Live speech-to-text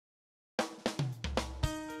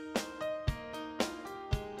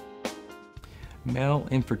Male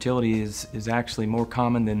infertility is actually more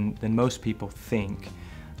common than most people think.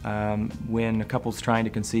 When a couple's trying to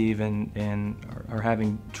conceive and are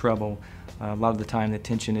having trouble, a lot of the time the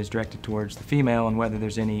attention is directed towards the female and whether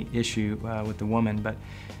there's any issue with the woman. But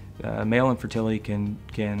male infertility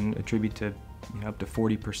can attribute to up to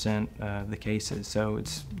 40% of the cases. So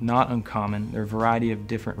it's not uncommon. There are a variety of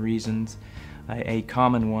different reasons. A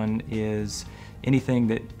common one is anything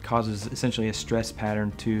that causes essentially a stress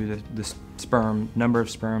pattern to the sperm, number of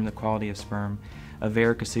sperm, the quality of sperm. A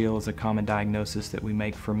varicocele is a common diagnosis that we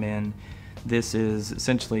make for men. This is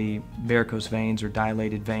essentially varicose veins or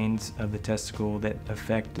dilated veins of the testicle that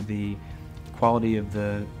affect the quality of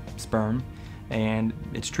the sperm, and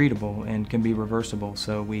it's treatable and can be reversible.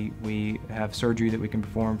 So we have surgery that we can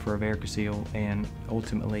perform for a varicocele and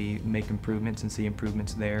ultimately make improvements and see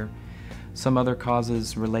improvements there. Some other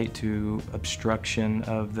causes relate to obstruction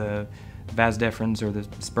of the vas deferens or the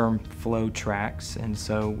sperm flow tracts, and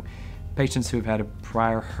so patients who have had a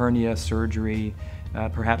prior hernia surgery,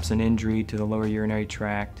 perhaps an injury to the lower urinary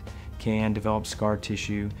tract, can develop scar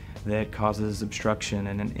tissue that causes obstruction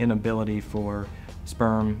and an inability for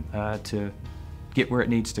sperm to get where it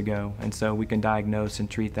needs to go, and so we can diagnose and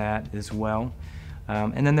treat that as well.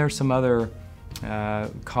 And then there's some other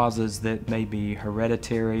causes that may be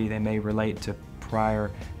hereditary. They may relate to prior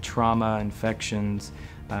trauma, infections,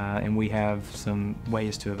 and we have some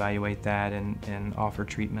ways to evaluate that and offer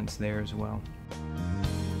treatments there as well.